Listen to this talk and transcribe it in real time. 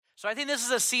So I think this is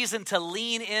a season to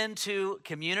lean into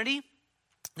community.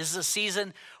 This is a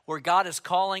season where God is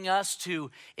calling us to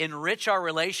enrich our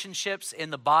relationships in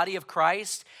the body of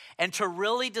Christ and to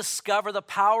really discover the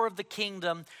power of the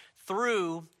kingdom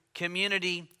through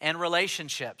community and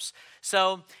relationships.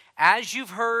 So as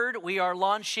you've heard, we are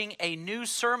launching a new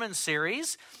sermon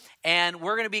series, and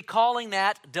we're going to be calling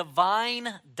that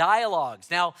Divine Dialogues.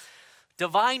 Now,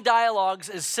 Divine Dialogues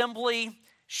is simply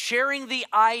sharing the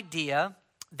idea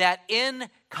that in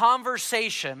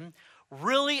conversation,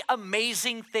 really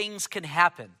amazing things can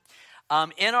happen.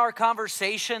 In our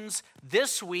conversations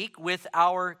this week with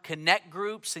our Connect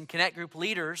groups and Connect group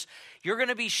leaders, you're going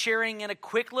to be sharing in a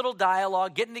quick little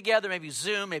dialogue, getting together, maybe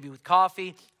Zoom, maybe with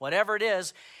coffee, whatever it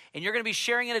is, and you're going to be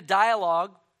sharing in a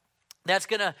dialogue that's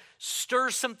going to stir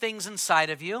some things inside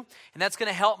of you, and that's going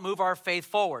to help move our faith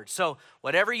forward. So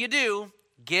whatever you do,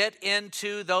 get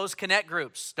into those Connect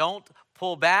groups. Don't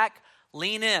pull back.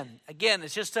 Lean in. Again,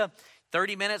 it's just a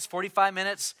 30 minutes, 45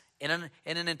 minutes in an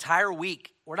entire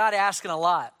week. We're not asking a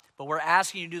lot, but we're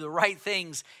asking you to do the right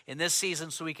things in this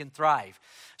season so we can thrive.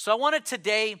 So I want to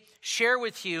today share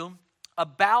with you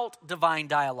about divine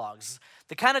dialogues,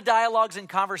 the kind of dialogues and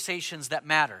conversations that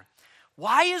matter.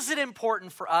 Why is it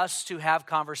important for us to have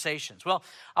conversations? Well,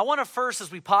 I want to first, as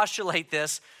we postulate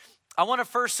this, I want to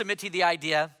first submit to you the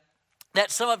idea that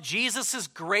some of Jesus'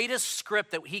 greatest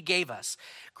script that he gave us,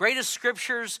 greatest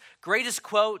scriptures, greatest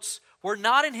quotes, were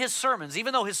not in his sermons,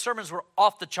 even though his sermons were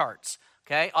off the charts,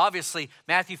 okay? Obviously,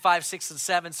 Matthew 5, 6, and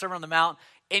 7, Sermon on the Mount,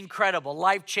 incredible,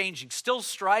 life-changing, still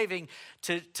striving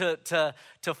to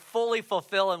fully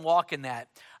fulfill and walk in that.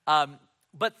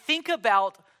 But think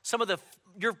about some of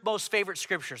your most favorite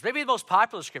scriptures, maybe the most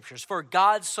popular scriptures. For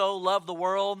God so loved the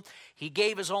world, he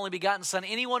gave his only begotten son.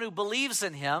 Anyone who believes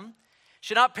in him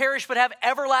should not perish but have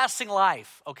everlasting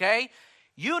life, okay?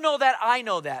 You know that, I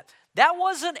know that. That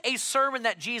wasn't a sermon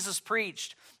that Jesus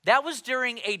preached. That was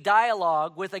during a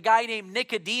dialogue with a guy named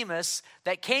Nicodemus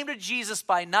that came to Jesus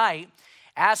by night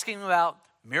asking him about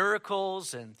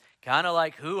miracles and kind of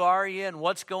like, who are you and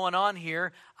what's going on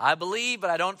here? I believe,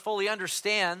 but I don't fully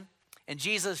understand. And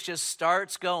Jesus just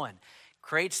starts going,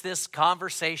 creates this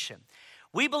conversation.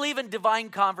 We believe in divine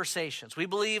conversations. We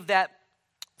believe that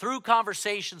through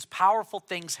conversations, powerful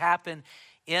things happen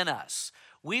in us.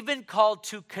 We've been called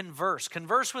to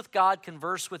converse with God,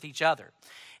 converse with each other.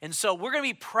 And so we're going to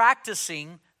be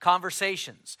practicing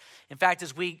conversations. In fact,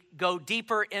 as we go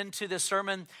deeper into the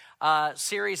sermon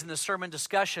series and the sermon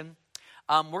discussion,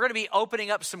 we're going to be opening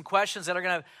up some questions that are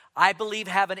going to, I believe,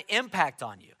 have an impact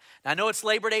on you. Now, I know it's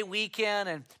Labor Day weekend,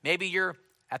 and maybe you're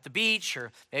at the beach,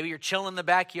 or maybe you're chilling in the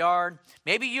backyard.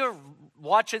 Maybe you're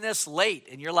watching this late,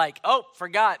 and you're like, oh,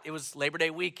 forgot it was Labor Day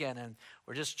weekend, and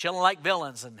we're just chilling like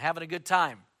villains and having a good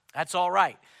time. That's all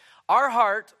right. Our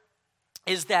heart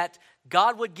is that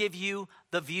God would give you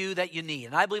the view that you need,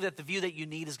 and I believe that the view that you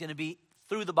need is going to be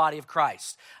through the body of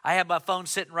Christ. I have my phone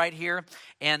sitting right here,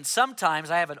 and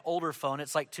sometimes I have an older phone.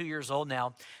 It's like 2 years old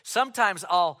now. Sometimes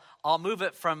I'll move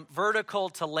it from vertical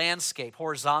to landscape,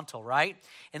 horizontal, right?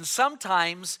 And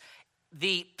sometimes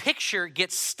the picture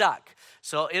gets stuck.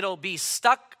 So it'll be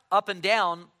stuck up and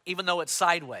down even though it's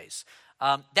sideways.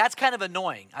 That's kind of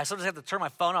annoying. I sometimes have to turn my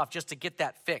phone off just to get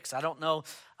that fixed. I don't know,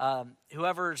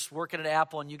 whoever's working at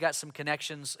Apple and you got some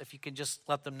connections, if you can just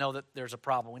let them know that there's a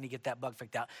problem. We need to get that bug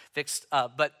fixed,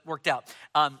 but worked out.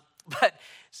 But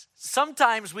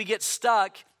sometimes we get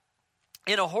stuck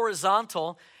in a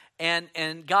horizontal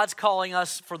and God's calling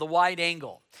us for the wide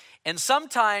angle. And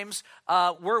sometimes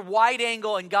we're wide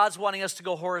angle and God's wanting us to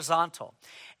go horizontal.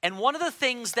 And one of the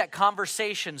things that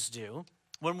conversations do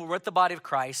when we're with the body of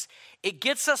Christ, it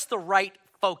gets us the right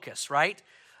focus, right?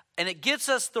 And it gives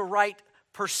us the right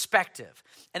perspective.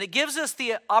 And it gives us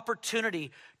the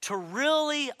opportunity to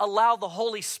really allow the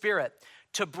Holy Spirit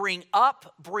to bring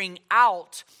up, bring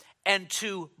out, and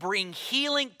to bring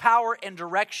healing, power, and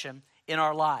direction in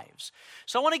our lives.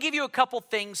 So I want to give you a couple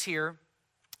things here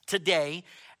today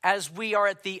as we are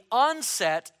at the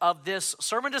onset of this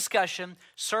sermon discussion,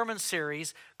 sermon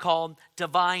series called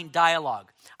Divine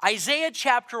Dialogue. Isaiah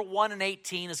chapter 1 and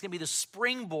 18 is going to be the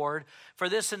springboard for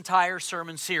this entire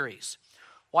sermon series.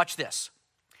 Watch this.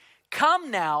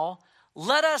 Come now,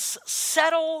 let us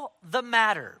settle the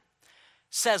matter,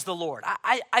 says the Lord.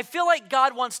 I feel like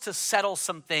God wants to settle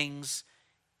some things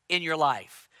in your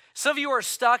life. Some of you are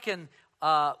stuck in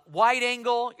wide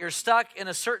angle, you're stuck in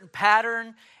a certain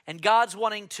pattern, and God's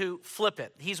wanting to flip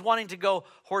it. He's wanting to go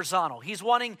horizontal. He's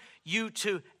wanting you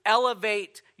to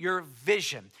elevate your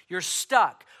vision. You're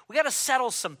stuck. We got to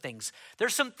settle some things.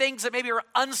 There's some things that maybe are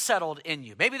unsettled in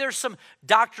you. Maybe there's some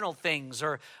doctrinal things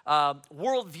or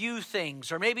worldview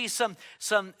things, or maybe some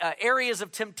areas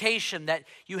of temptation that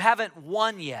you haven't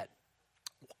won yet.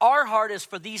 Our heart is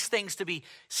for these things to be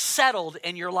settled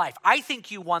in your life. I think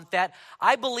you want that.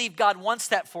 I believe God wants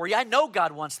that for you. I know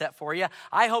God wants that for you.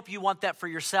 I hope you want that for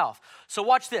yourself. So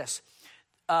watch this.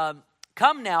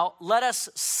 Come now, let us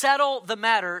settle the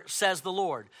matter, says the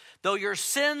Lord. Though your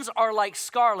sins are like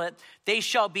scarlet, they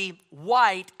shall be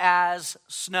white as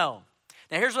snow.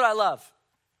 Now here's what I love.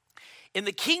 In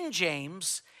the King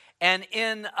James and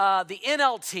in the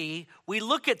NLT, we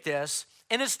look at this,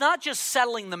 and it's not just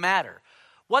settling the matter.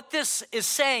 What this is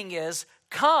saying is,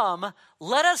 come,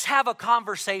 let us have a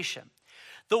conversation.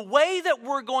 The way that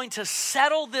we're going to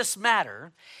settle this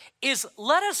matter is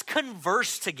let us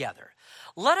converse together.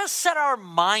 Let us set our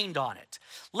mind on it.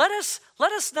 Let us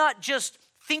not just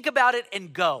think about it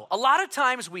and go. A lot of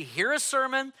times we hear a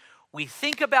sermon, we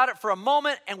think about it for a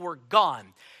moment, and we're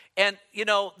gone. And you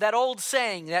know, that old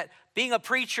saying that being a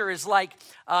preacher is like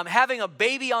having a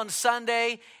baby on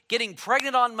Sunday, getting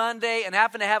pregnant on Monday, and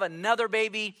having to have another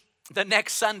baby the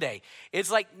next Sunday.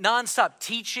 It's like nonstop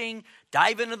teaching,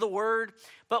 dive into the Word.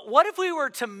 But what if we were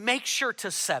to make sure to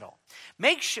settle?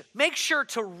 Make sure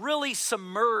to really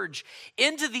submerge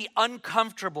into the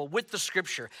uncomfortable with the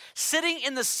Scripture. Sitting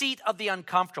in the seat of the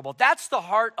uncomfortable. That's the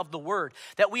heart of the Word,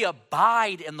 that we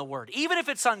abide in the Word. Even if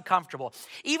it's uncomfortable,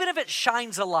 even if it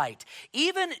shines a light,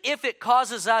 even if it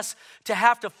causes us to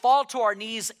have to fall to our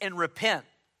knees and repent.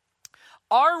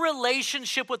 Our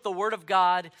relationship with the Word of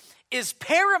God is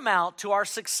paramount to our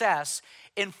success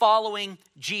in following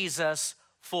Jesus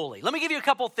fully. Let me give you a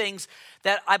couple things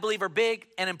that I believe are big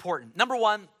and important. Number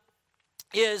one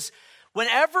is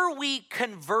whenever we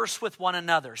converse with one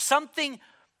another, something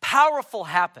powerful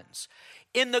happens.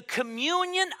 In the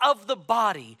communion of the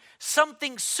body,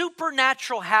 something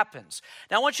supernatural happens.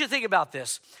 Now, I want you to think about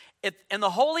this. In the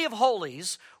Holy of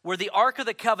Holies, where the Ark of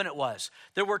the Covenant was,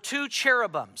 there were two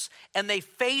cherubims, and they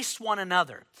faced one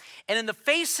another. And in the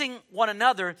facing one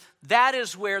another, that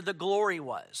is where the glory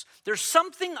was. There's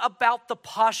something about the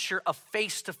posture of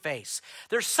face to face.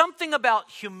 There's something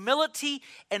about humility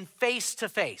and face to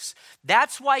face.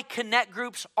 That's why connect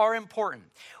groups are important.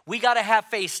 We got to have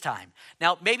FaceTime.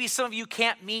 Now, maybe some of you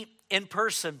can't meet in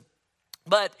person,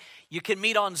 but you can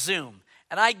meet on Zoom.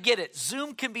 And I get it.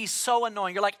 Zoom can be so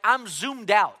annoying. You're like, I'm zoomed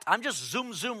out. I'm just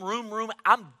zoom, room.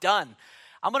 I'm done.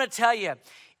 I'm going to tell you,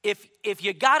 if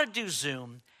you got to do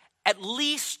Zoom, at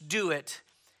least do it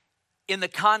in the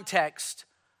context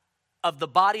of the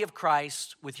body of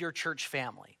Christ with your church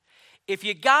family. If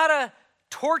you got to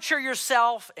torture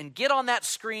yourself and get on that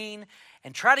screen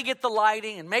and try to get the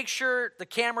lighting and make sure the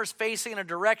camera's facing in a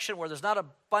direction where there's not a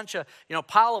bunch of,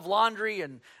 pile of laundry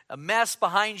and a mess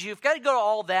behind you. You've got to go to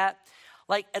all that.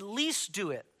 Like, at least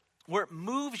do it where it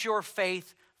moves your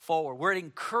faith forward, where it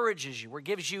encourages you, where it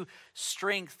gives you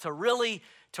strength to really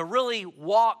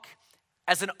walk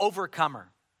as an overcomer.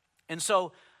 And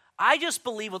so I just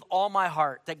believe with all my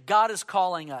heart that God is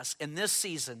calling us in this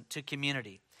season to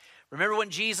community. Remember when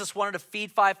Jesus wanted to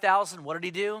feed 5,000, what did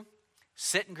he do?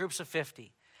 Sit in groups of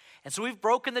 50. And so we've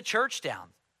broken the church down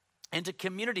into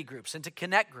community groups, into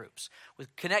connect groups,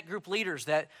 with connect group leaders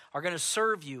that are going to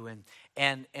serve you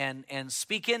and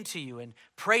speak into you and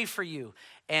pray for you.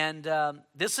 And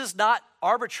this is not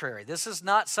arbitrary. This is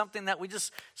not something that we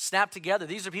just snap together.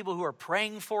 These are people who are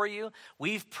praying for you.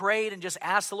 We've prayed and just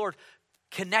asked the Lord,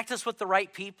 connect us with the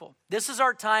right people. This is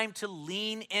our time to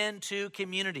lean into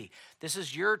community. This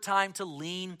is your time to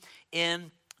lean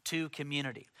into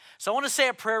community. So I want to say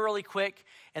a prayer really quick,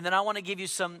 and then I want to give you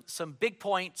some big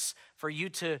points for you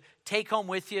to take home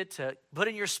with you, to put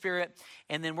in your spirit,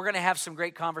 and then we're going to have some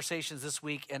great conversations this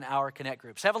week in our Connect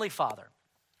groups. Heavenly Father,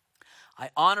 I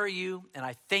honor you and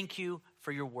I thank you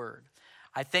for your word.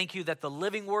 I thank you that the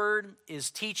living word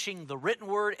is teaching the written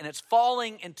word, and it's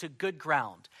falling into good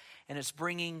ground, and it's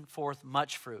bringing forth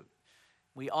much fruit.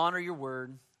 We honor your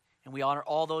word, and we honor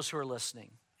all those who are listening.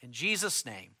 In Jesus'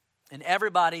 name, and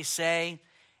everybody say,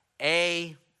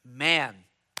 amen.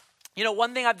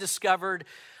 One thing I've discovered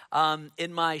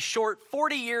in my short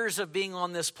 40 years of being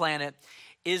on this planet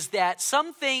is that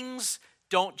some things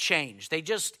don't change. They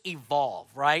just evolve,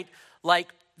 right? Like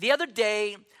the other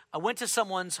day, I went to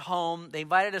someone's home. They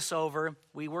invited us over.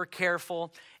 We were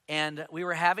careful, and we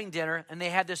were having dinner, and they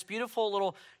had this beautiful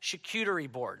little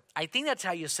charcuterie board. I think that's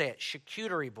how you say it,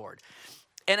 charcuterie board.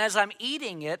 And as I'm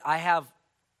eating it, I have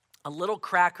a little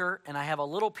cracker, and I have a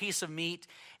little piece of meat,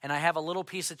 and I have a little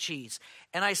piece of cheese.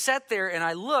 And I sat there and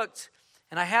I looked,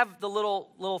 and I have the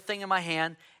little thing in my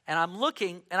hand, and I'm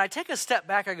looking, and I take a step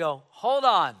back. I go, hold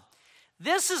on.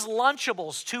 This is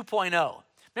Lunchables 2.0.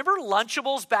 Remember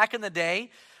Lunchables back in the day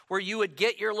where you would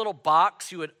get your little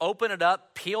box, you would open it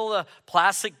up, peel the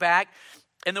plastic back,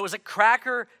 and there was a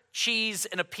cracker, cheese,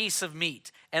 and a piece of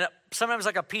meat, and sometimes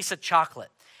like a piece of chocolate.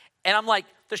 And I'm like,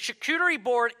 the charcuterie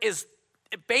board is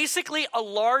basically a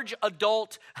large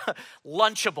adult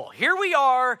Lunchable. Here we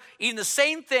are eating the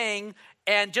same thing,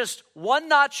 and just one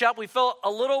notch up. We feel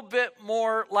a little bit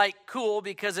more like cool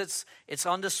because it's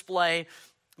on display.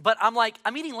 But I'm like,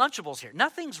 I'm eating Lunchables here.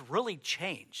 Nothing's really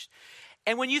changed.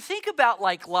 And when you think about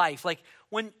like life, like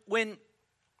when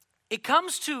it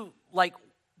comes to like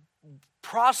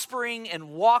prospering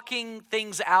and walking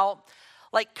things out,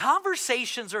 like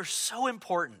conversations are so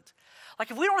important. Like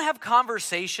if we don't have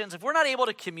conversations, if we're not able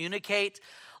to communicate,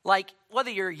 like whether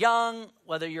you're young,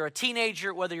 whether you're a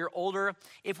teenager, whether you're older,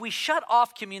 if we shut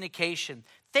off communication,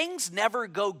 things never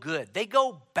go good. They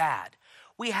go bad.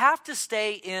 We have to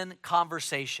stay in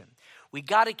conversation. We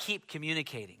got to keep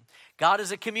communicating. God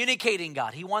is a communicating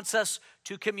God. He wants us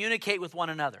to communicate with one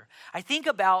another. I think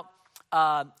about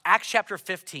Acts chapter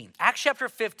 15. Acts chapter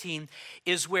 15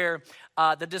 is where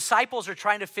the disciples are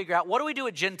trying to figure out, what do we do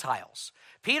with Gentiles?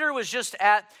 Peter was just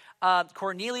at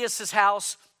Cornelius'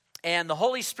 house, and the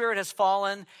Holy Spirit has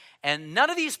fallen, and none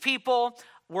of these people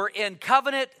were in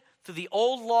covenant through the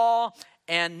old law,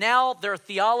 and now their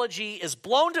theology is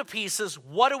blown to pieces.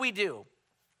 What do we do?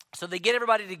 So they get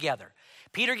everybody together.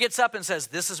 Peter gets up and says,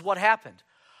 this is what happened.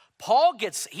 Paul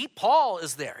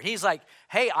is there. He's like,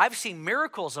 hey, I've seen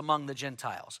miracles among the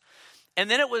Gentiles. And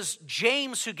then it was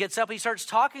James who gets up. He starts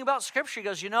talking about Scripture. He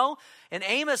goes, in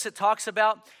Amos it talks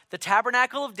about the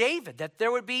tabernacle of David, that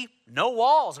there would be no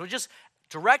walls. It was just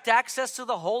direct access to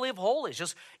the Holy of Holies.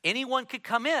 Just anyone could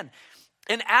come in.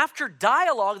 And after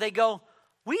dialogue, they go,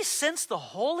 we sense the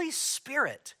Holy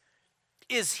Spirit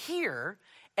is here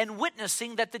and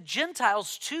witnessing that the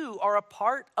Gentiles too are a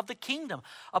part of the kingdom,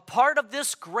 a part of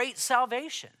this great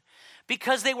salvation,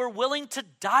 because they were willing to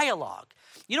dialogue.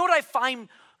 You know what I find,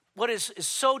 what is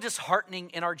so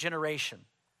disheartening in our generation,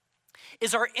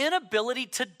 is our inability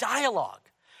to dialogue.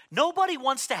 Nobody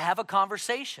wants to have a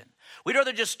conversation. We'd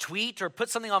rather just tweet or put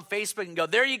something on Facebook and go,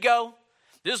 there you go,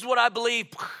 this is what I believe.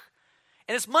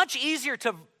 And it's much easier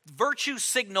to virtue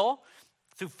signal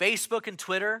through Facebook and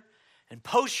Twitter and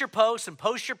post your post and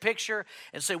post your picture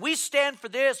and say, we stand for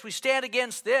this, we stand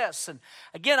against this. And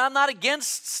again, I'm not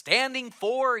against standing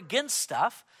for or against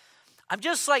stuff. I'm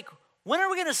just like, when are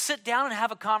we going to sit down and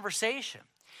have a conversation?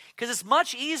 Because it's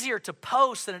much easier to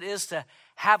post than it is to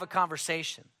have a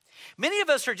conversation. Many of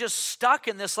us are just stuck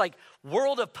in this like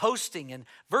world of posting and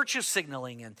virtue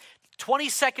signaling and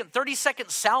 20-second, 30-second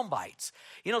sound bites.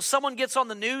 Someone gets on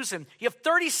the news and you have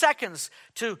 30 seconds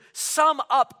to sum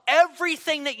up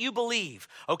everything that you believe.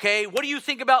 Okay, what do you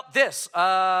think about this?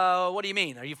 What do you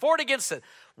mean? Are you for it or against it?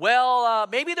 Well,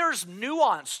 maybe there's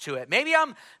nuance to it. Maybe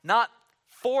I'm not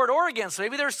for it or against it.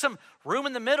 Maybe there's some room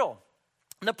in the middle.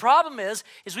 And the problem is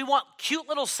we want cute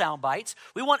little sound bites.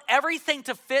 We want everything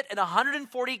to fit in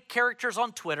 140 characters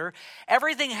on Twitter.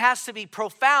 Everything has to be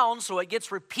profound so it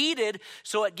gets repeated,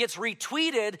 so it gets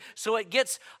retweeted, so it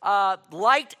gets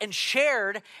liked and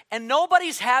shared. And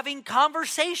nobody's having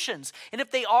conversations. And if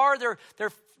they are,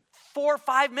 they're 4 or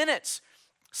 5 minutes.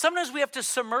 Sometimes we have to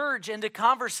submerge into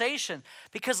conversation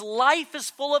because life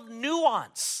is full of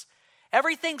nuance.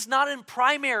 Everything's not in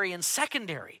primary and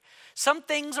secondary. Some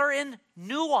things are in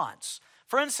nuance.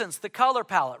 For instance, the color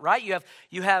palette, right?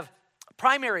 You have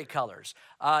primary colors,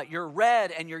 your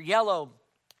red and your yellow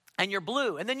and your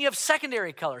blue. And then you have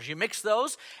secondary colors. You mix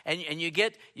those and you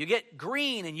get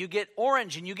green and you get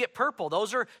orange and you get purple.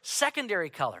 Those are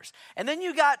secondary colors. And then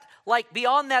you got like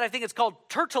beyond that, I think it's called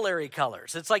tertiary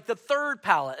colors. It's like the third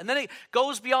palette. And then it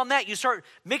goes beyond that. You start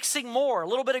mixing more, a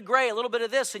little bit of gray, a little bit of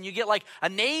this, and you get like a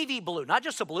navy blue, not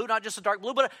just a blue, not just a dark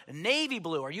blue, but a navy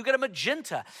blue, or you get a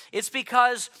magenta. It's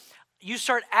because you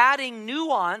start adding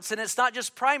nuance and it's not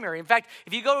just primary. In fact,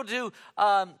 if you go to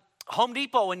Home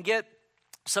Depot and get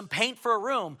some paint for a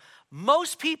room,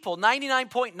 most people,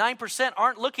 99.9%,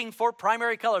 aren't looking for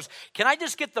primary colors. Can I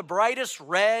just get the brightest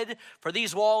red for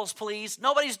these walls, please?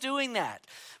 Nobody's doing that.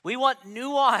 We want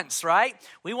nuance, right?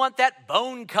 We want that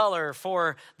bone color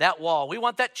for that wall. We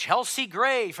want that Chelsea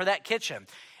gray for that kitchen.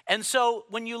 And so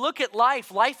when you look at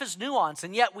life is nuance,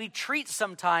 and yet we treat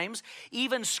sometimes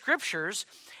even scriptures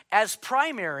as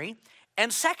primary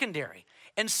and secondary.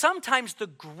 And sometimes the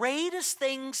greatest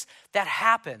things that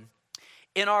happen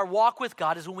in our walk with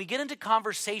God is when we get into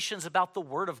conversations about the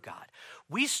Word of God.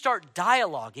 We start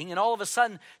dialoguing, and all of a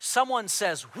sudden, someone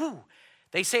says, whoo.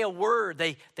 They say a word,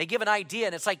 they give an idea,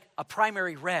 and it's like a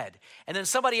primary red. And then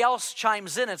somebody else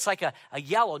chimes in, it's like a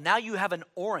yellow. Now you have an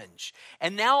orange.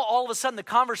 And now all of a sudden the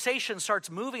conversation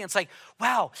starts moving. It's like,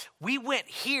 wow, we went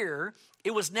here.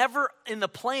 It was never in the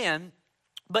plan,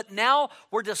 but now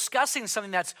we're discussing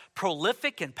something that's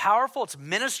prolific and powerful. It's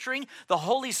ministering. The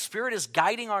Holy Spirit is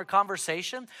guiding our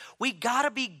conversation. We got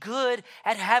to be good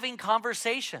at having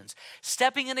conversations,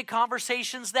 stepping into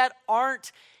conversations that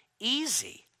aren't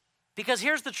easy. Because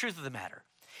here's the truth of the matter.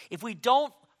 If we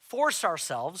don't force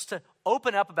ourselves to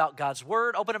open up about God's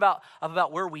word, open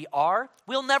about where we are,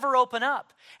 we'll never open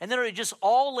up. And then it'll just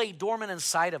all lay dormant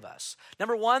inside of us.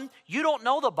 Number one, you don't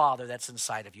know the bother that's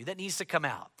inside of you that needs to come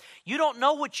out. You don't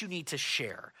know what you need to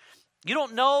share. You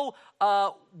don't know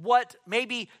what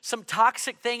maybe some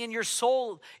toxic thing in your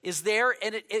soul is there,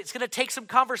 and it's going to take some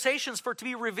conversations for it to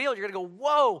be revealed. You're going to go,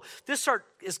 whoa, this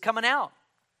is coming out.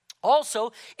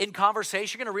 Also, in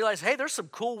conversation, you're going to realize, hey, there's some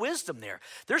cool wisdom there.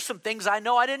 There's some things I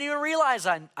know I didn't even realize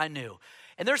I knew.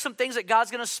 And there's some things that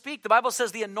God's going to speak. The Bible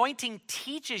says the anointing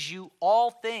teaches you all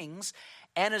things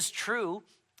and is true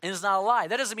and is not a lie.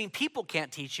 That doesn't mean people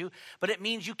can't teach you, but it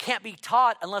means you can't be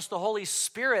taught unless the Holy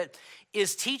Spirit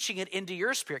is teaching it into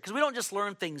your spirit. Because we don't just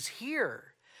learn things here.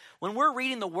 When we're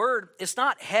reading the word, it's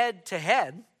not head to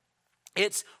head.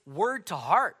 It's word to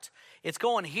heart. It's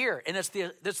going here, and it's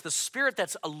the Spirit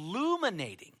that's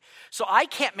illuminating. So I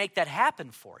can't make that happen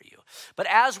for you. But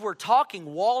as we're talking,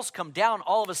 walls come down,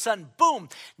 all of a sudden, boom,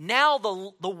 now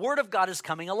the Word of God is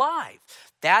coming alive.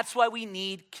 That's why we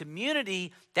need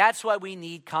community. That's why we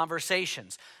need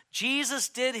conversations. Jesus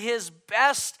did his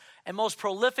best and most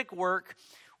prolific work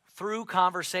through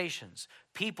conversations.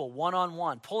 People,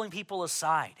 one-on-one, pulling people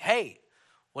aside. Hey,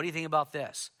 what do you think about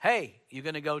this? Hey, you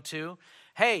going to go too?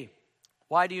 Hey,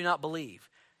 why do you not believe?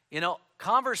 You know,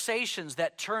 conversations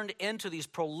that turned into these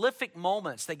prolific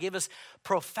moments that give us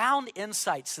profound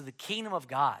insights to the kingdom of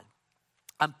God.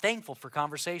 I'm thankful for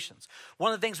conversations.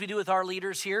 One of the things we do with our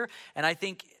leaders here, and I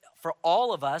think for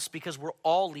all of us, because we're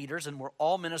all leaders and we're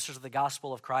all ministers of the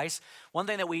gospel of Christ, one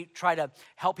thing that we try to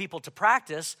help people to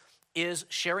practice is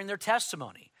sharing their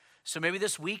testimony. So maybe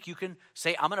this week you can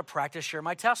say, I'm going to practice share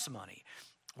my testimony.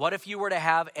 What if you were to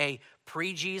have a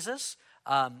pre-Jesus,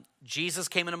 Jesus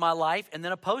came into my life, and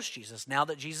then a post-Jesus, now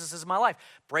that Jesus is in my life?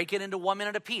 Break it into 1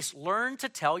 minute apiece. Learn to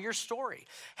tell your story.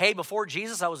 Hey, before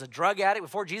Jesus, I was a drug addict.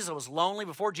 Before Jesus, I was lonely.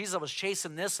 Before Jesus, I was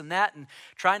chasing this and that and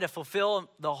trying to fulfill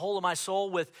the whole of my soul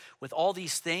with all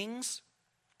these things.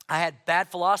 I had bad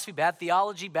philosophy, bad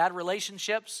theology, bad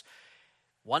relationships.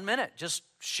 1 minute, just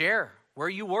share where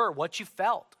you were, what you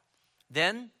felt.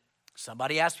 Then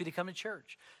somebody asked me to come to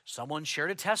church. Someone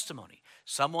shared a testimony.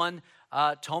 Someone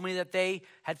told me that they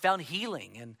had found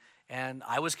healing, and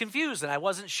I was confused, and I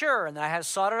wasn't sure, and then I had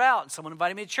sought it out, and someone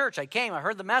invited me to church. I came, I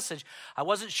heard the message. I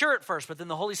wasn't sure at first, but then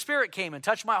the Holy Spirit came and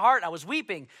touched my heart, and I was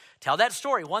weeping. Tell that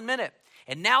story, 1 minute.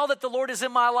 And now that the Lord is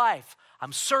in my life,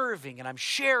 I'm serving, and I'm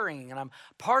sharing, and I'm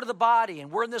part of the body,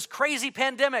 and we're in this crazy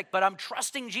pandemic, but I'm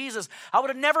trusting Jesus. I would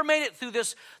have never made it through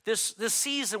this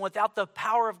season without the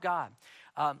power of God.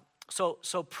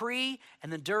 So pre,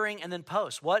 and then during, and then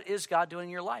post. What is God doing in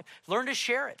your life? Learn to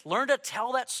share it. Learn to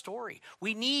tell that story.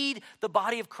 We need the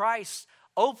body of Christ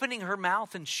opening her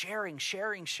mouth and sharing.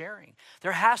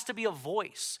 There has to be a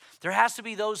voice. There has to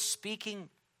be those speaking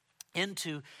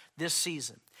into this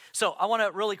season. So I want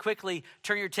to really quickly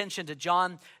turn your attention to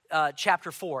John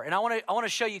chapter 4. And I want to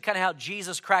show you kind of how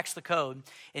Jesus cracks the code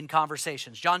in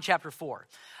conversations. John chapter 4.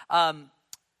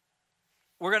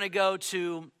 We're going to go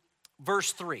to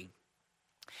verse 3.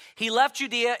 He left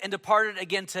Judea and departed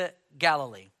again to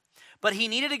Galilee. But he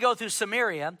needed to go through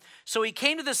Samaria, so he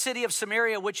came to the city of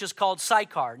Samaria, which is called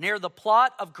Sychar, near the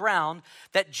plot of ground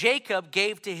that Jacob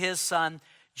gave to his son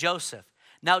Joseph.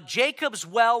 Now Jacob's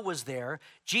well was there.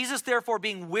 Jesus, therefore,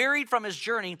 being wearied from his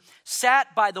journey,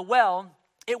 sat by the well.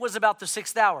 It was about the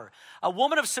 6th hour. A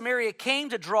woman of Samaria came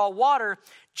to draw water.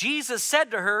 Jesus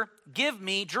said to her, "Give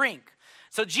me drink."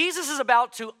 So Jesus is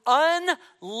about to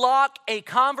unlock a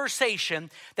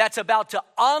conversation that's about to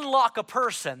unlock a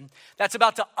person, that's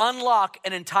about to unlock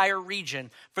an entire region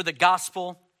for the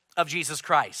gospel of Jesus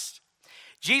Christ.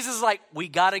 Jesus is like, we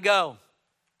got to go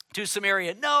to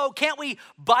Samaria. No, can't we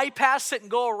bypass it and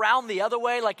go around the other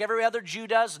way like every other Jew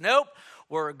does? Nope,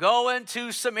 we're going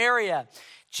to Samaria.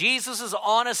 Jesus is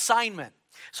on assignment.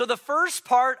 So the first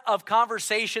part of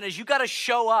conversation is you got to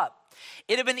show up.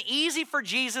 It'd have been easy for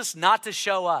Jesus not to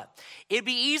show up. It'd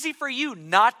be easy for you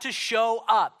not to show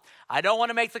up. I don't want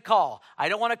to make the call. I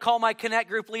don't want to call my Connect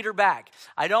group leader back.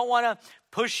 I don't want to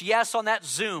push yes on that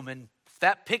Zoom and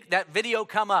that video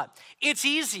come up. It's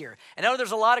easier. I know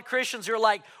there's a lot of Christians who are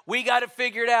like, we got it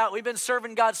figured out. We've been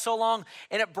serving God so long,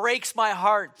 and it breaks my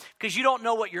heart because you don't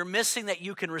know what you're missing that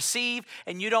you can receive,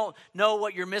 and you don't know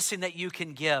what you're missing that you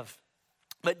can give.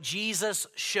 But Jesus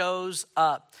shows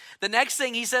up. The next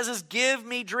thing he says is, give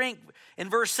me drink. In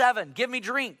verse 7, give me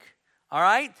drink. All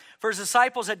right? For his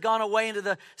disciples had gone away into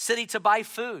the city to buy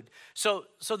food. So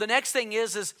the next thing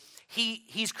is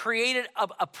he's created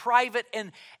a private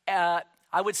and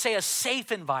I would say a safe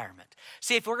environment.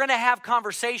 See, if we're going to have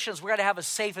conversations, we're going to have a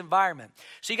safe environment.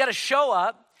 So you got to show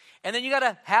up, and then you got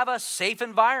to have a safe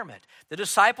environment. The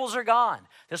disciples are gone.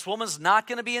 This woman's not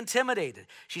going to be intimidated.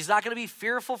 She's not going to be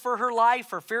fearful for her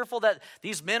life or fearful that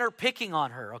these men are picking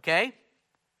on her, okay?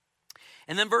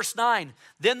 And then verse 9,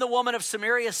 then the woman of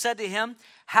Samaria said to him,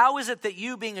 how is it that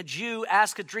you, being a Jew,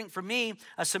 ask a drink from me,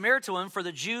 a Samaritan woman, for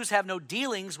the Jews have no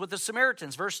dealings with the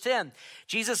Samaritans? Verse 10,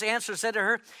 Jesus answered, said to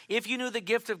her, if you knew the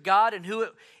gift of God and who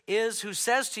it is who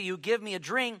says to you, give me a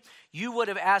drink, you would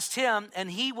have asked him, and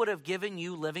he would have given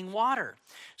you living water.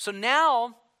 So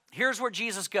now, here's where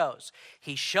Jesus goes.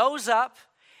 He shows up,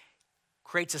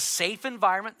 creates a safe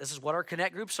environment. This is what our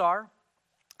connect groups are.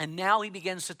 And now he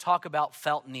begins to talk about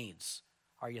felt needs.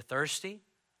 Are you thirsty?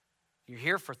 You're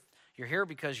here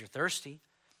because you're thirsty.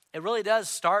 It really does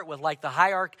start with like the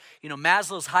hierarchy,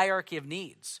 Maslow's hierarchy of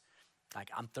needs. Like,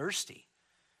 I'm thirsty.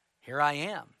 Here I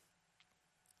am.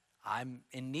 I'm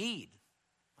in need.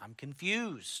 I'm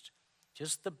confused.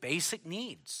 Just the basic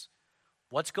needs.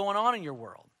 What's going on in your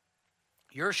world?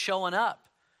 You're showing up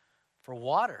for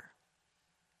water.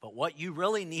 But what you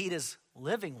really need is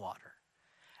living water.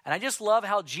 And I just love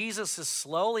how Jesus is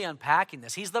slowly unpacking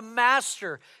this. He's the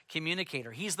master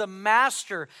communicator. He's the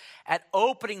master at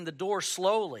opening the door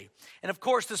slowly. And of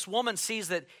course, this woman sees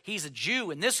that he's a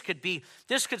Jew, and this could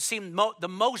seem the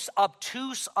most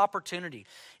obtuse opportunity.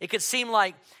 It could seem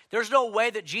like there's no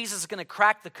way that Jesus is going to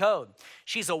crack the code.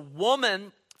 She's a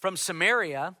woman from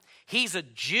Samaria. He's a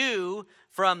Jew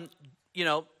from,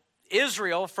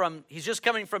 Israel. He's just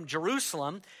coming from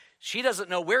Jerusalem. She doesn't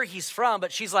know where he's from,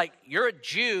 but she's like, you're a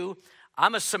Jew,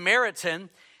 I'm a Samaritan.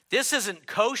 This isn't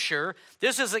kosher.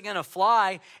 This isn't going to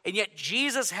fly. And yet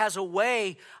Jesus has a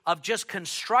way of just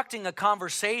constructing a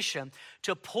conversation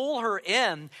to pull her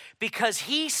in because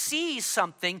he sees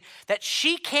something that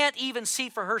she can't even see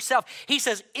for herself. He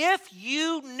says, if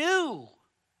you knew,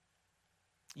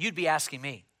 you'd be asking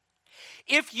me.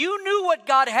 If you knew what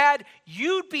God had,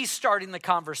 you'd be starting the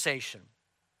conversation.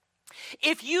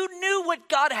 If you knew what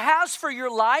God has for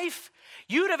your life,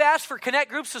 you'd have asked for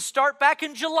connect groups to start back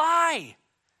in July.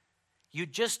 You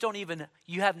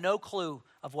have no clue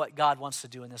of what God wants to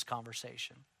do in this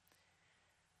conversation.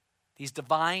 These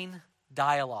divine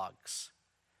dialogues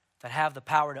that have the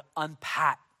power to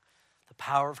unpack the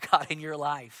power of God in your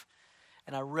life.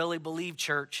 And I really believe,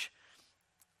 church,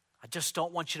 I just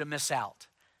don't want you to miss out.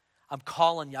 I'm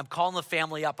calling you. I'm calling the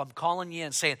family up. I'm calling you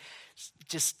and saying,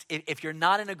 just if you're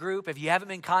not in a group, if you haven't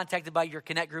been contacted by your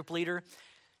connect group leader,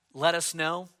 let us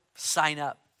know. Sign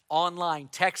up online,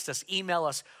 text us, email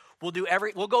us. We'll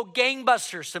go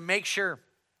gangbusters to make sure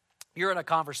you're in a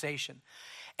conversation.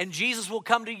 And Jesus will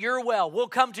come to your well. We'll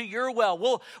come to your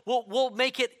well. We'll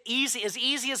make it as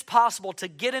easy as possible to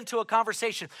get into a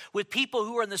conversation with people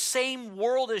who are in the same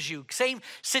world as you, same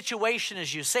situation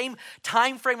as you, same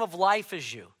time frame of life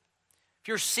as you. If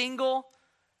you're single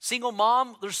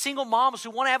mom, there's single moms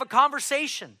who want to have a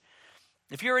conversation.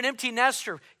 If you're an empty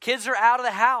nester, kids are out of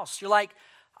the house. You're like,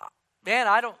 man,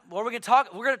 what are we going to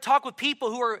talk? We're going to talk with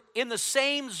people who are in the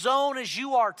same zone as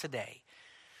you are today.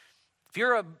 If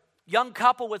you're a young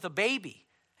couple with a baby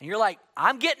and you're like,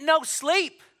 I'm getting no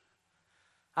sleep.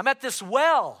 I'm at this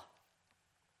well.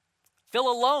 Feel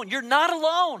alone. You're not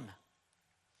alone.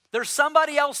 There's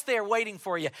somebody else there waiting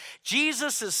for you.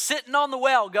 Jesus is sitting on the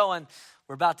well going,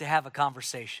 we're about to have a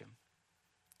conversation.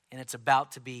 And it's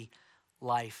about to be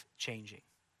life-changing.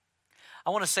 I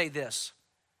want to say this,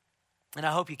 and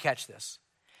I hope you catch this.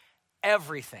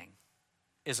 Everything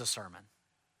is a sermon.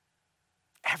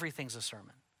 Everything's a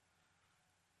sermon.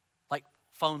 Like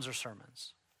phones are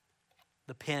sermons.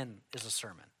 The pen is a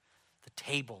sermon. The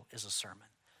table is a sermon.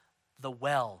 The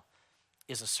well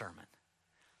is a sermon.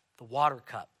 The water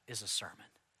cup is a sermon.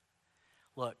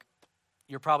 Look,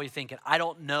 you're probably thinking, I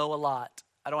don't know a lot.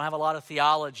 I don't have a lot of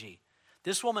theology.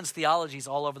 This woman's theology is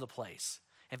all over the place.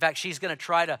 In fact, she's going to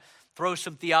try to throw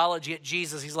some theology at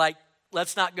Jesus. He's like,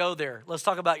 let's not go there. Let's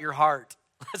talk about your heart.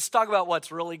 Let's talk about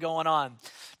what's really going on.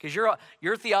 Because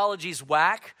your theology's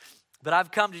whack, but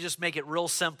I've come to just make it real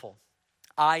simple.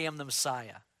 I am the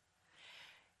Messiah.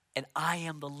 And I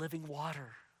am the living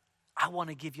water. I want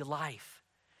to give you life.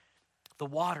 the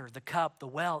water, the cup, the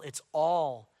well, it's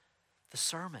all the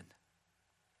sermon.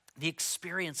 The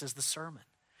experience is the sermon.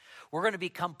 We're going to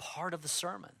become part of the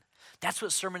sermon. That's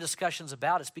what sermon discussion is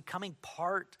about. It's becoming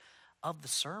part of the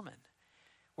sermon.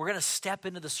 We're going to step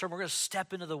into the sermon. We're going to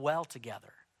step into the well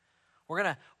together. We're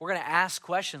going to ask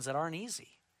questions that aren't easy.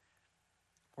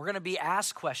 We're going to be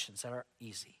asked questions that are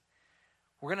easy.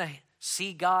 We're going to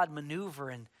see God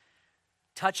maneuver and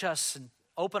touch us and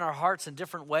open our hearts in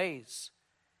different ways.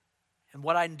 And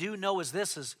what I do know is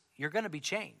this, is you're going to be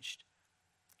changed.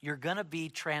 You're going to be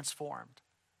transformed.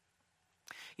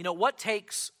 You know, what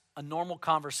takes a normal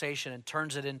conversation and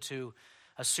turns it into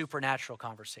a supernatural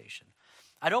conversation?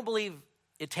 I don't believe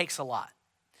it takes a lot.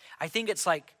 I think it's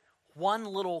like one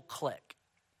little click,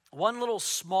 one little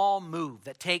small move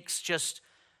that takes just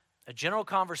a general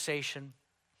conversation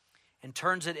and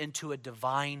turns it into a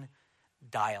divine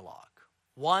dialogue.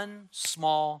 One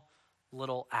small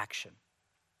little action.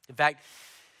 In fact,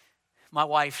 my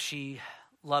wife, she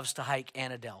loves to hike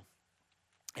Annandale.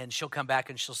 And she'll come back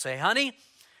and she'll say, honey,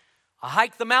 I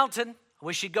hiked the mountain. I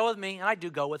wish you'd go with me. And I do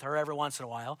go with her every once in a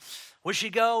while. Wish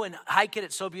you'd go and hike it.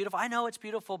 It's so beautiful. I know it's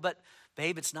beautiful, but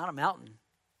babe, it's not a mountain.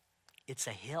 It's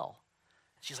a hill.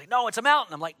 She's like, no, it's a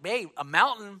mountain. I'm like, babe, a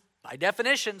mountain, by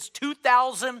definition's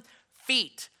 2,000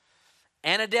 feet.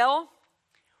 Annandale,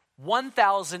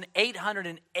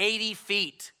 1,880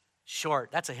 feet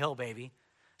short. That's a hill, baby.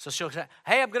 So she'll say,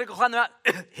 hey, I'm going to go climb the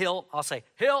mountain. Hill. I'll say,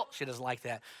 hill. She doesn't like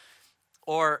that.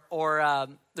 Or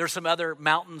there's some other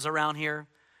mountains around here.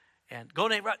 And go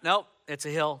name, no, it's a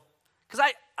hill.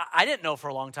 Because I didn't know for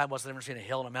a long time what's the difference between a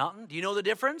hill and a mountain. Do you know the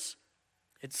difference?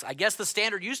 I guess the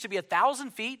standard used to be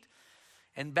 1,000 feet.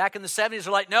 And back in the 70s,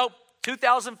 they're like, nope,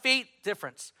 2,000 feet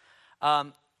difference.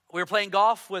 We were playing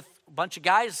golf with a bunch of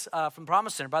guys from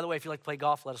Promise Center. By the way, if you like to play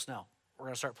golf, let us know. We're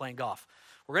going to start playing golf.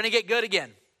 We're going to get good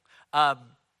again.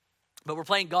 But we're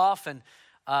playing golf, and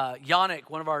Yannick,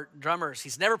 one of our drummers,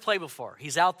 he's never played before.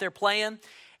 He's out there playing,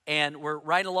 and we're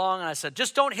riding along, and I said,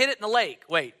 just don't hit it in the lake.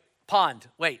 Wait, pond.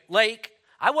 Wait, lake.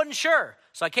 I wasn't sure.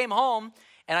 So I came home,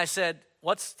 and I said,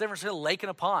 what's the difference between a lake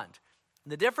and a pond?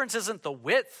 And the difference isn't the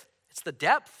width, it's the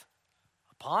depth.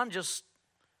 A pond it's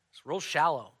real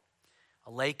shallow.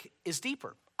 A lake is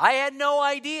deeper. I had no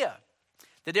idea.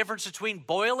 The difference between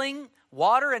boiling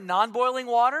water and non-boiling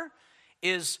water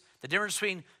is the difference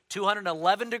between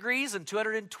 211 degrees and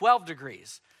 212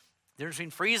 degrees. The difference between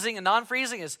freezing and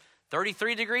non-freezing is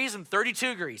 33 degrees and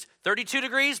 32 degrees. 32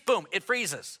 degrees, boom, it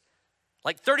freezes.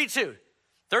 Like 32.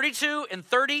 32 and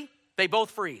 30, they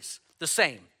both freeze the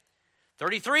same.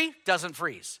 33 doesn't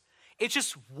freeze. It's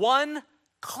just one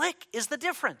click is the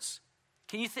difference.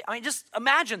 Can you just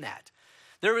imagine that.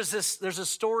 There's a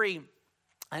story,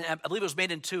 and I believe it was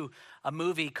made into a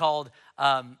movie called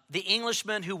The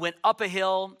Englishman Who Went Up a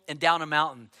Hill and Down a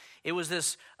Mountain. It was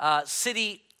this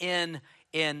city in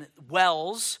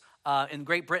Wales, in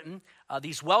Great Britain.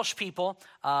 These Welsh people,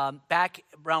 back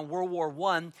around World War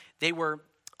I, they were,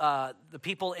 the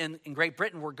people in Great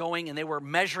Britain were going and they were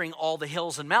measuring all the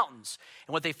hills and mountains.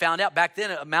 And what they found out, back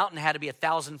then a mountain had to be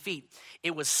 1,000 feet.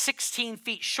 It was 16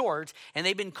 feet short, and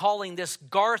they've been calling this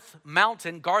Garth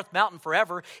Mountain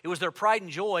forever. It was their pride and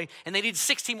joy, and they needed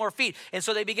 16 more feet. And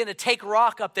so they began to take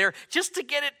rock up there just to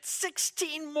get it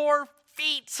 16 more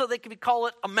feet so they could call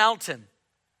it a mountain.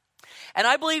 And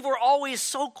I believe we're always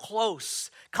so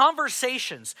close.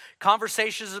 Conversations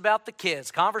about the kids,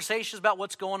 conversations about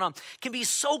what's going on can be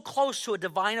so close to a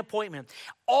divine appointment.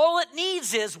 All it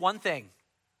needs is one thing: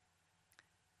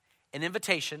 an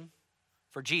invitation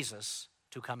for Jesus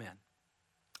to come in.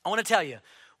 I want to tell you,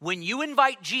 when you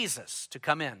invite Jesus to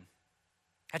come in,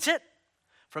 that's it.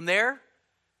 From there,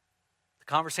 the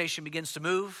conversation begins to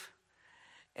move,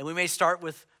 and we may start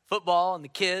with football and the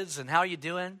kids and how are you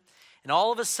doing? And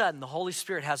all of a sudden, the Holy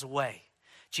Spirit has a way.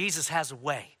 Jesus has a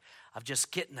way of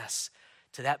just getting us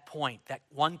to that point, that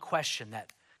one question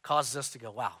that causes us to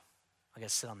go, wow, I got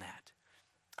to sit on that.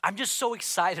 I'm just so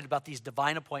excited about these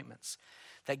divine appointments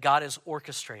that God is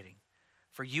orchestrating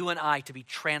for you and I to be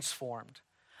transformed.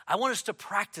 I want us to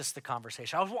practice the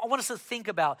conversation. I want us to think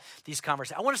about these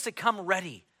conversations. I want us to come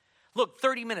ready. Look,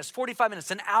 30 minutes, 45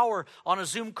 minutes, an hour on a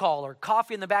Zoom call or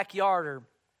coffee in the backyard, or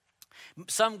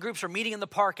some groups are meeting in the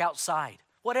park outside.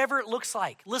 Whatever it looks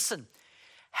like. Listen,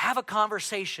 have a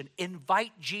conversation.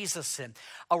 Invite Jesus in.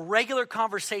 A regular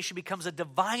conversation becomes a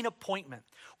divine appointment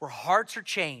where hearts are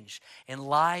changed and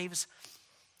lives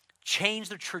change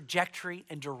their trajectory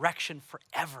and direction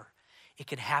forever. It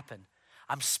can happen.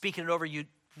 I'm speaking it over you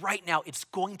right now. It's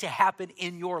going to happen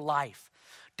in your life.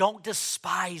 Don't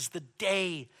despise the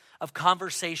day of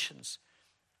conversations.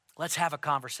 Let's have a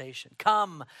conversation.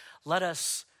 Come, let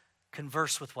us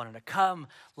converse with one another. Come,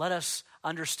 let us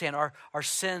understand. Our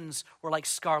sins were like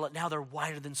scarlet. Now they're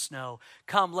whiter than snow.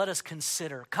 Come, let us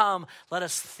consider. Come, let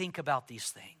us think about these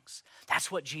things.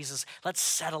 That's what Jesus, let's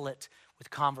settle it with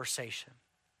conversation.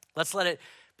 Let's let it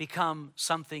become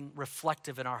something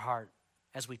reflective in our heart.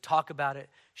 As we talk about it,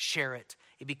 share it,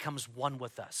 it becomes one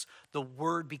with us. The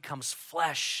word becomes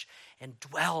flesh and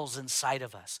dwells inside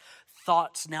of us.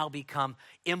 Thoughts now become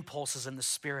impulses in the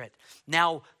spirit.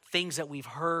 Now things that we've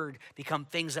heard become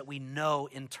things that we know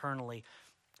internally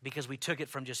because we took it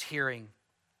from just hearing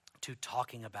to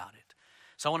talking about it.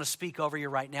 So I want to speak over you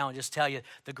right now and just tell you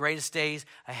the greatest days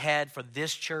ahead for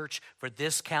this church, for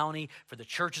this county, for the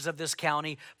churches of this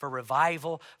county, for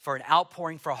revival, for an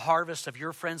outpouring, for a harvest of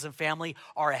your friends and family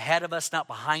are ahead of us, not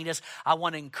behind us. I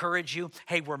want to encourage you,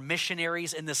 hey, we're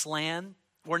missionaries in this land.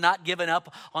 We're not giving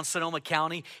up on Sonoma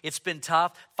County. It's been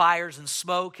tough, fires and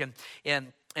smoke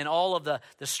and all of the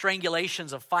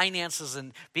strangulations of finances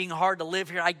and being hard to live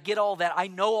here. I get all that. I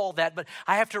know all that, but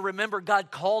I have to remember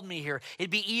God called me here. It'd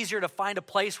be easier to find a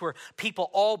place where people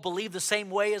all believe the same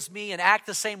way as me and act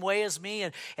the same way as me.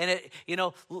 And it,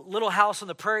 little house on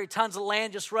the prairie, tons of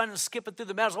land, just running and skipping through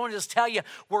the meadows. I want to just tell you,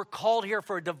 we're called here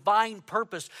for a divine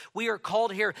purpose. We are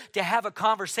called here to have a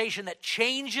conversation that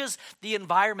changes the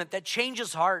environment, that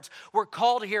changes hearts. We're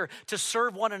called here to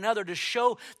serve one another, to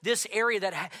show this area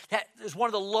that is one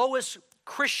of the lowest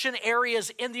Christian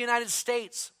areas in the United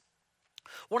States.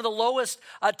 One of the lowest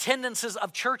attendances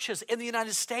of churches in the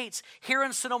United States, here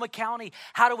in Sonoma County.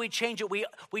 How do we change it?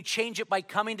 We change it by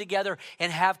coming together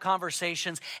and have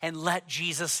conversations and let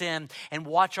Jesus in and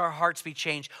watch our hearts be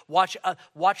changed. Watch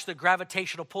the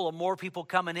gravitational pull of more people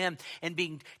coming in and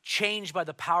being changed by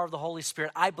the power of the Holy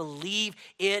Spirit. I believe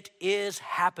it is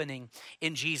happening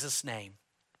in Jesus' name.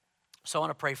 So I want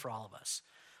to pray for all of us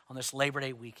on this Labor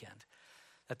Day weekend,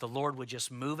 that the Lord would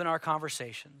just move in our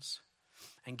conversations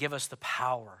and give us the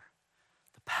power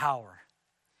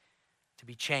to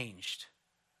be changed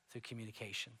through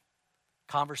communication,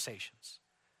 conversations,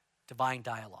 divine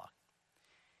dialogue.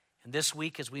 And this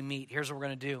week as we meet, here's what we're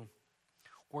going to do.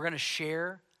 We're going to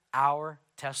share our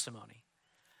testimony.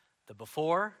 The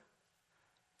before,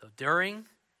 the during,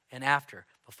 and after.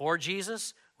 Before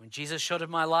Jesus, when Jesus showed up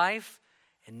in my life,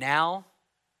 and now,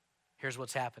 here's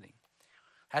what's happening.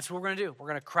 That's what we're going to do. We're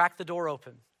going to crack the door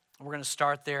open. We're going to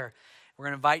start there. We're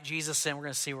going to invite Jesus in. We're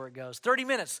going to see where it goes. 30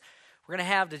 minutes we're going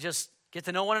to have to just get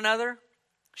to know one another,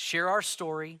 share our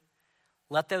story,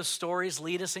 let those stories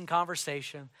lead us in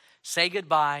conversation, say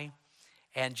goodbye,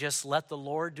 and just let the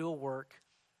Lord do a work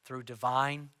through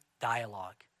divine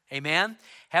dialogue. Amen?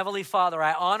 Heavenly Father,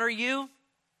 I honor you.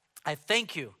 I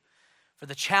thank you for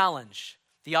the challenge,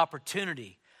 the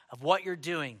opportunity of what you're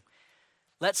doing.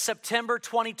 Let September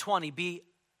 2020 be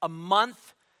a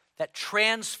month that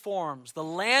transforms the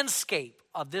landscape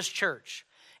of this church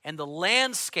and the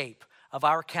landscape of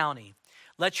our county.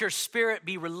 Let your spirit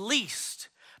be released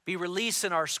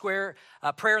in our square,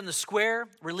 prayer in the square,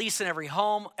 release in every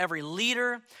home, every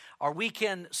leader, our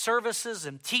weekend services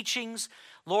and teachings.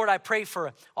 Lord, I pray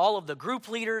for all of the group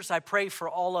leaders. I pray for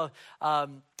all of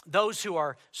those who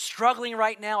are struggling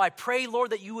right now. I pray,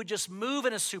 Lord, that you would just move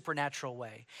in a supernatural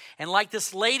way. And like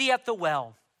this lady at the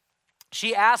well,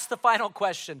 she asked the final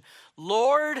question,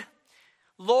 Lord,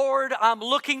 I'm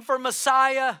looking for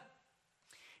Messiah.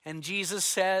 And Jesus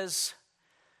says,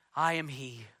 I am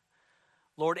he.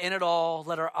 Lord, in it all,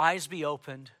 let our eyes be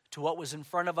opened to what was in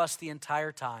front of us the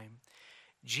entire time.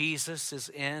 Jesus is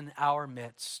in our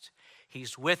midst.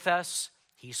 He's with us.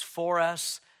 He's for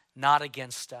us, not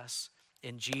against us.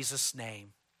 In Jesus'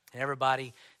 name. And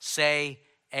everybody say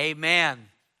amen.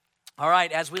 All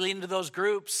right, as we lead into those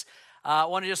groups, I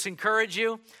want to just encourage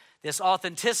you, this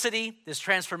authenticity, this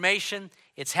transformation,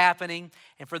 it's happening.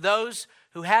 And for those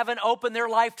who haven't opened their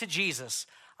life to Jesus,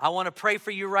 I want to pray for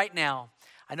you right now.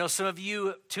 I know some of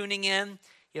you tuning in,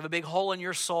 you have a big hole in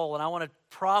your soul, and I want to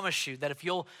promise you that if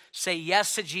you'll say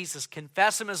yes to Jesus,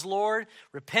 confess him as Lord,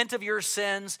 repent of your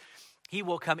sins, he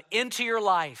will come into your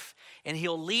life and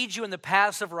he'll lead you in the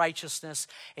paths of righteousness,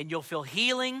 and you'll feel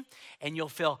healing, and you'll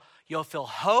feel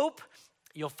hope.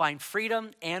 You'll find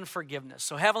freedom and forgiveness.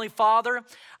 So Heavenly Father,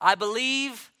 I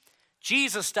believe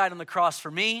Jesus died on the cross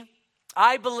for me.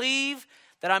 I believe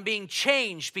that I'm being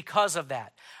changed because of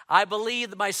that. I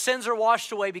believe that my sins are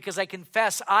washed away because I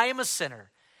confess I am a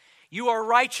sinner. You are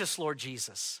righteous, Lord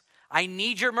Jesus. I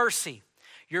need your mercy.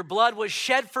 Your blood was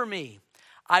shed for me.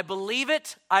 I believe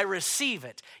it. I receive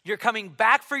it. You're coming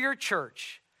back for your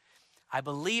church. I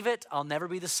believe it. I'll never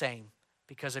be the same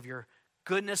because of your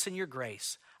goodness and your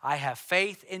grace. I have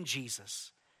faith in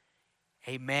Jesus.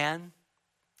 Amen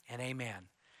and amen.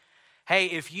 Hey,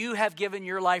 if you have given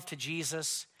your life to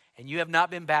Jesus and you have not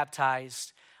been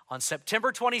baptized, on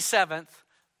September 27th,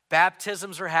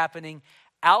 baptisms are happening.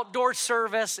 Outdoor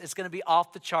service is going to be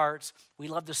off the charts. We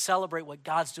love to celebrate what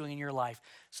God's doing in your life.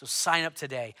 So sign up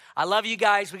today. I love you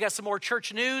guys. We got some more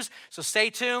church news, so stay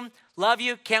tuned. Love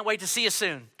you. Can't wait to see you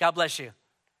soon. God bless you.